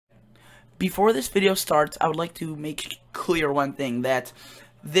Before this video starts, I would like to make clear one thing, that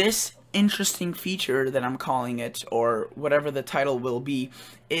this interesting feature that I'm calling it, or whatever the title will be,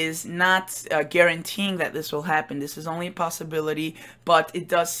 is not guaranteeing that this will happen. This is only a possibility, but it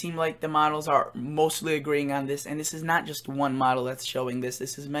does seem like the models are mostly agreeing on this, and this is not just one model that's showing this.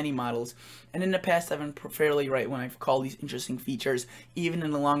 This is many models, and in the past I've been fairly right when I've called these interesting features, even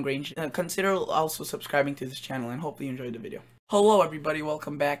in the long range. Consider also subscribing to this channel, and hopefully you enjoyed the video. Hello everybody,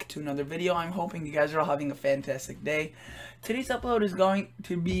 welcome back to another video. I'm hoping you guys are all having a fantastic day. Today's upload is going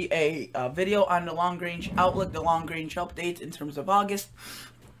to be a video on the long range outlook, the long range update in terms of August.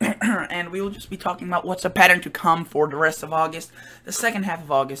 And we will just be talking about what's a pattern to come for the rest of August. The second half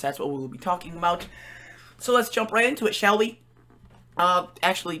of August, that's what we will be talking about. So let's jump right into it, shall we?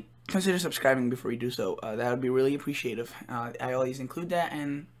 Actually, consider subscribing before you do so. That would be really appreciative. I always include that,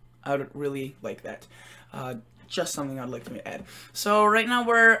 and I would really like that. Just something I'd like to add. So right now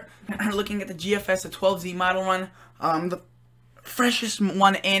we're looking at the GFS, the 12Z model run, the freshest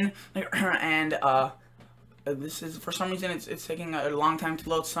one in, and this is, for some reason, it's taking a long time to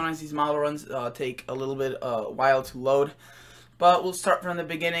load. Sometimes these model runs take a little bit while to load, but we'll start from the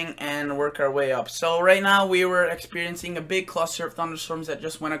beginning and work our way up. So right now we were experiencing a big cluster of thunderstorms that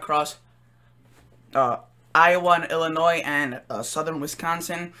just went across Iowa and Illinois and southern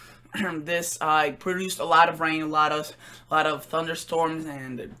Wisconsin. This produced a lot of rain, a lot of thunderstorms,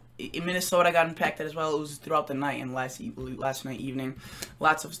 and in Minnesota got impacted as well. It was throughout the night and last night evening,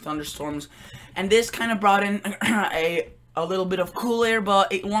 lots of thunderstorms, and this kind of brought in a little bit of cool air,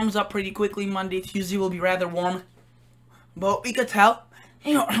 but it warms up pretty quickly. Monday, Tuesday will be rather warm, but we could tell.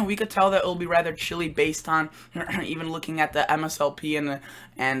 We could tell that it will be rather chilly based on even looking at the MSLP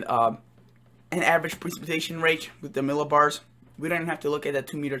and an average precipitation rate with the millibars. We don't even have to look at that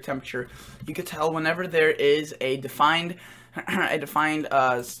 2-meter temperature. You could tell whenever there is a defined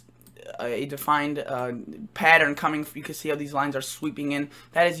pattern coming. You can see how these lines are sweeping in.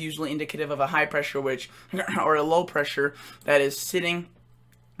 That is usually indicative of a high pressure, or a low pressure that is sitting.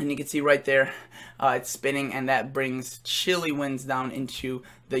 And you can see right there, it's spinning, and that brings chilly winds down into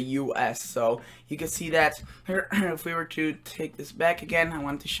the U.S. So you can see that. If we were to take this back again, I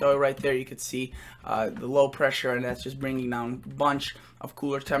wanted to show you right there. You could see the low pressure, and that's just bringing down a bunch of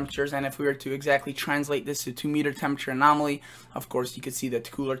cooler temperatures. And if we were to exactly translate this to 2-meter temperature anomaly, of course you could see the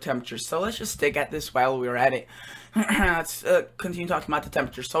cooler temperatures. So let's just stick at this while we're at it. Let's continue talking about the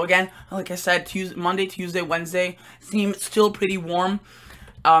temperatures. So again, like I said, Monday, Tuesday, Wednesday seem still pretty warm.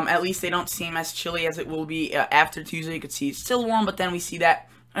 At least they don't seem as chilly as it will be after Tuesday. You could see it's still warm, but then we see that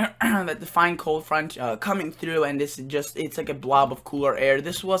that defined cold front coming through, and this is just, it's like a blob of cooler air.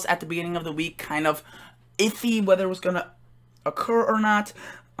 This was at the beginning of the week kind of iffy whether it was going to occur or not.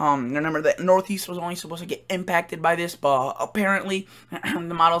 Remember that Northeast was only supposed to get impacted by this, but apparently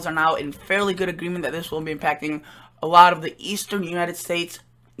the models are now in fairly good agreement that this will be impacting a lot of the eastern United States.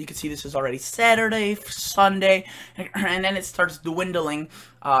 You can see this is already Saturday, Sunday, and then it starts dwindling.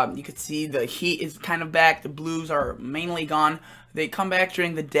 You can see the heat is kind of back. The blues are mainly gone. They come back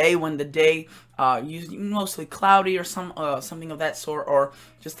during the day, when the day usually mostly cloudy or something of that sort, or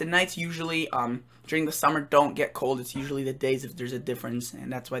just the nights usually during the summer don't get cold. It's usually the days if there's a difference,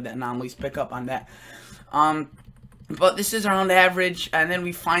 and that's why the anomalies pick up on that. But this is around average, and then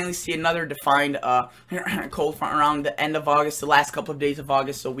we finally see another defined cold front around the end of August, the last couple of days of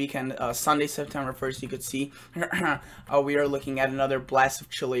August, so weekend, Sunday, September 1st, you could see we are looking at another blast of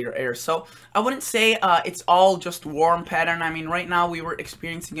chillier air. So I wouldn't say it's all just warm pattern. I mean, right now we were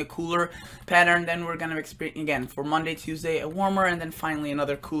experiencing a cooler pattern, then we're going to experience, again, for Monday, Tuesday, a warmer, and then finally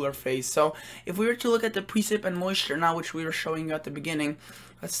another cooler phase. So if we were to look at the precip and moisture now, which we were showing you at the beginning,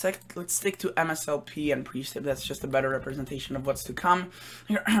 let's stick to MSLP and precip. That's just a better representation of what's to come.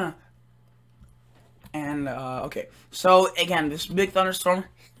 And okay, so again, this big thunderstorm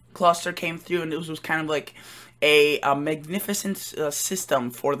cluster came through, and this was kind of like a magnificent system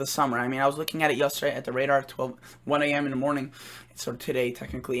for the summer. I mean, I was looking at it yesterday at the radar at 1 a.m. in the morning, so today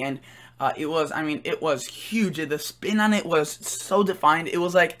technically, and it was, I mean, it was huge. The spin on it was so defined. It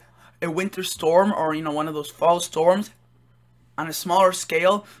was like a winter storm, or one of those fall storms on a smaller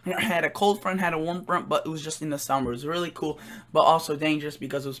scale. It had a cold front, had a warm front, but it was just in the summer. It was really cool, but also dangerous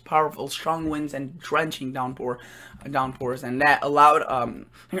because it was powerful, strong winds and drenching downpours, and that allowed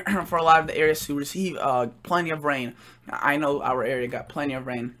for a lot of the areas to receive plenty of rain. I know our area got plenty of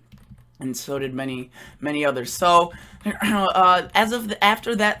rain, and so did many others. So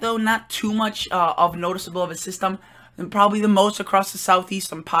after that though, not too much of noticeable of a system. And probably the most across the southeast,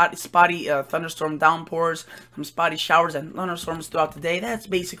 some spotty thunderstorm downpours, some spotty showers and thunderstorms throughout the day. That's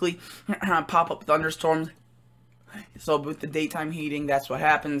basically pop-up thunderstorms So with the daytime heating, that's what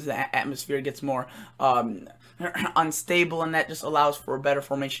happens. The atmosphere gets more unstable, and that just allows for a better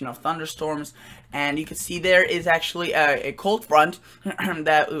formation of thunderstorms. And you can see there is actually a cold front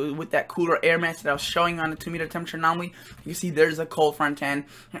that with that cooler air mass that I was showing on the 2-meter temperature anomaly. You can see there's a cold front, and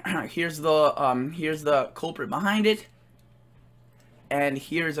here's the culprit behind it. And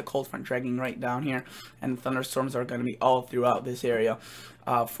here's a cold front dragging right down here, and the thunderstorms are going to be all throughout this area.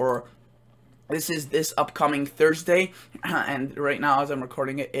 This is this upcoming Thursday, and right now as I'm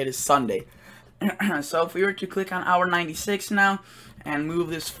recording it, it is Sunday. So if we were to click on hour 96 now and move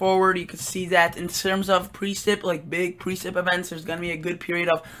this forward, you can see that in terms of precip, like big precip events, there's going to be a good period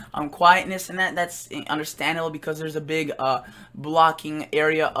of quietness, and that's understandable because there's a big blocking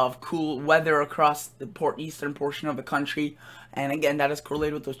area of cool weather across the eastern portion of the country, and again that is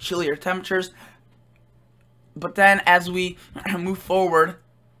correlated with those chillier temperatures. But then as we move forward,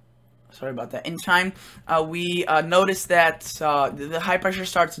 sorry about that, in time, we notice that the high pressure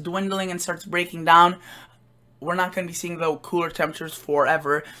starts dwindling and starts breaking down. We're not going to be seeing the cooler temperatures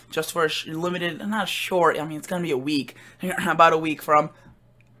forever, just for a limited, not short, I mean it's going to be a week, about a week from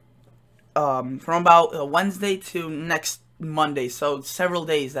about Wednesday to next Monday, so several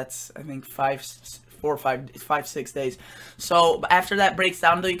days. That's, I think, 6 days. So after that breaks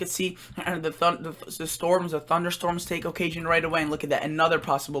down, though, you can see the storms, the thunderstorms take occasion right away. And look at that, another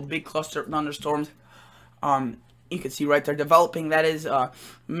possible big cluster of thunderstorms. You can see right there developing. That is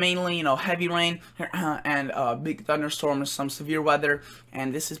mainly, heavy rain and big thunderstorms, some severe weather,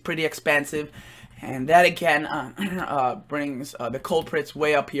 and this is pretty expansive. And that again brings the culprits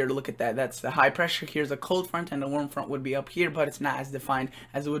way up here. Look at that. That's the high pressure. Here's a cold front, and the warm front would be up here, but it's not as defined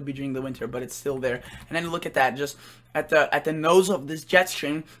as it would be during the winter, but it's still there. And then look at that, just at the nose of this jet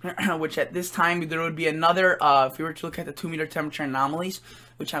stream, which at this time there would be another. If we were to look at the 2-meter temperature anomalies,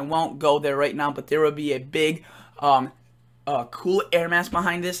 which I won't go there right now, but there would be a big cool air mass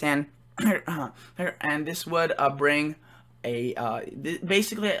behind this, and this would bring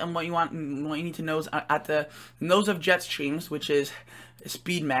basically what you need to know is at the nose of jet streams, which is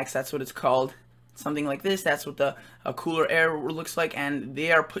speed max, that's what it's called, something like this. That's what the cooler air looks like, and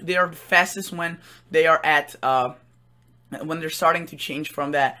they are fastest when they are at when they're starting to change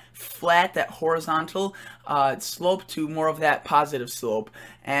from that flat, that horizontal slope to more of that positive slope.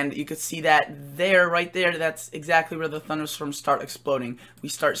 And you could see that there, right there, that's exactly where the thunderstorms start exploding. We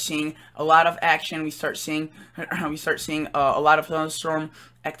start seeing a lot of action. We start seeing a lot of thunderstorm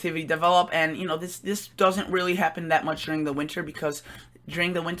activity develop. And this doesn't really happen that much during the winter, because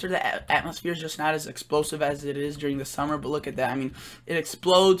during the winter the atmosphere is just not as explosive as it is during the summer. But look at that. I mean, it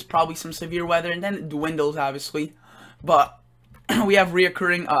explodes, probably some severe weather, and then it dwindles, obviously. But we have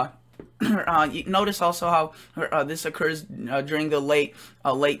reoccurring. You notice also how this occurs during the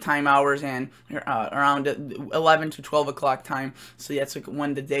late time hours and around 11 to 12 o'clock time. So that's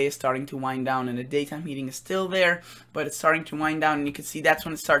when the day is starting to wind down, and the daytime heating is still there, but it's starting to wind down. And you can see that's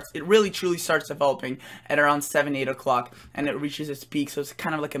when it really truly starts developing at around 7-8 o'clock, and it reaches its peak. So it's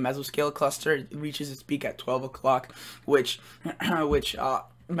kind of like a mesoscale cluster. It reaches its peak at 12 o'clock, which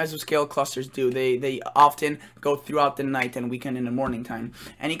mesoscale clusters do. They often go throughout the night and weekend in the morning time.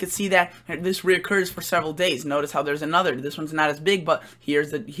 And you can see that this reoccurs for several days. Notice how there's another. This one's not as big, but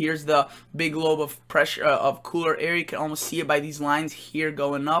here's the big lobe of pressure of cooler air. You can almost see it by these lines here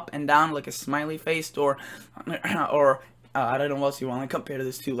going up and down like a smiley face, or I don't know what else you want to compare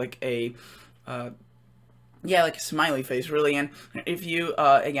this to, like a yeah, like a smiley face, really. And if you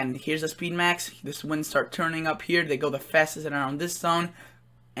again, here's the speed max. This wind start turning up here. They go the fastest around this zone.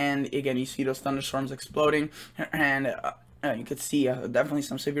 And again, you see those thunderstorms exploding, and you could see definitely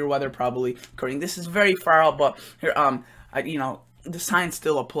some severe weather probably occurring. This is very far out, but here, the science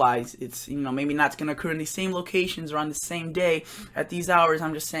still applies. It's, maybe not going to occur in the same locations or on the same day at these hours.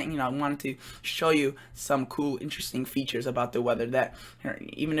 I'm just saying, I wanted to show you some cool, interesting features about the weather that,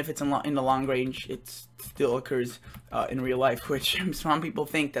 even if it's in the long range, it still occurs in real life, which some people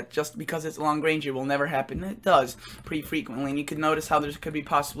think that just because it's long range, it will never happen. It does pretty frequently, and you can notice how there could be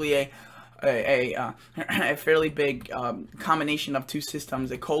possibly a fairly big combination of two systems,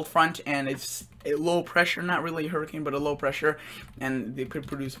 a cold front and it's a low pressure, not really a hurricane, but a low pressure, and they could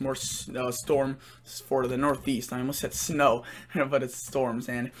produce more storm for the northeast. I almost said snow, but it's storms,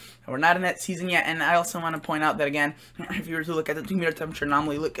 and we're not in that season yet. And I also want to point out that, again, if you were to look at the 2-meter temperature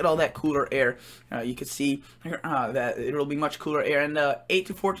anomaly, look at all that cooler air. You could see that it will be much cooler air, and the 8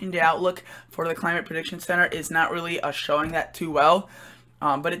 to 14 day outlook for the Climate Prediction Center is not really showing that too well.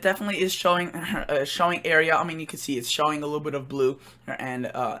 But it definitely is showing area. I mean, you can see it's showing a little bit of blue,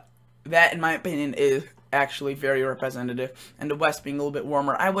 and that, in my opinion, is actually very representative, and the West being a little bit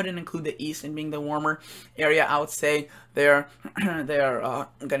warmer. I wouldn't include the East in being the warmer area. I would say they're going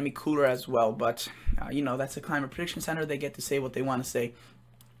to be cooler as well, but you know, that's the Climate Prediction Center. They get to say what they want to say.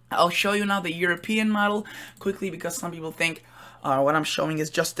 I'll show you now the European model quickly, because some people think what I'm showing is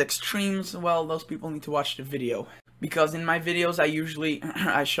just extremes. Well, those people need to watch the video, because in my videos I usually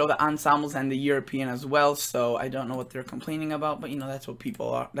I show the ensembles and the European as well, so I don't know what they're complaining about, but you know, that's what people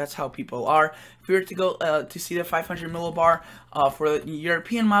are. That's how people are. If we were to go to see the 500 millibar for the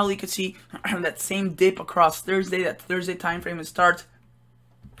European model, you could see that same dip across Thursday. That Thursday time frame, it starts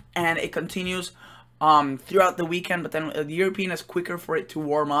and it continues throughout the weekend, but then the European is quicker for it to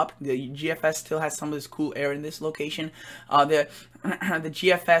warm up. The GFS still has some of this cool air in this location. The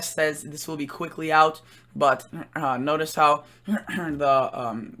GFS says this will be quickly out, but notice how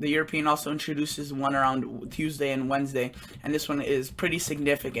the European also introduces one around Tuesday and Wednesday, and this one is pretty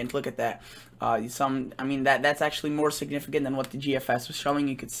significant. Look at that. I mean, that's actually more significant than what the GFS was showing.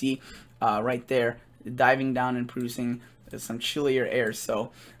 You could see right there, diving down and producing some chillier air.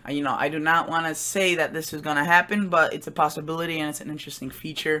 So you know, I do not want to say that this is going to happen, but it's a possibility and it's an interesting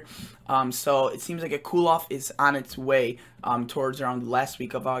feature. So it seems like a cool off is on its way towards around the last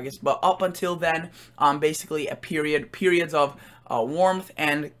week of August, but up until then, basically a periods of warmth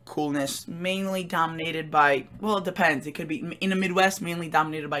and coolness, mainly dominated by, well, it depends. It could be in the Midwest, mainly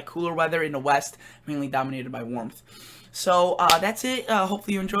dominated by cooler weather. In the West, mainly dominated by warmth. So that's it.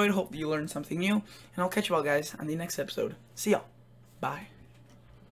 Hopefully you enjoyed. Hopefully you learned something new. And I'll catch you all guys on the next episode. See y'all. Bye.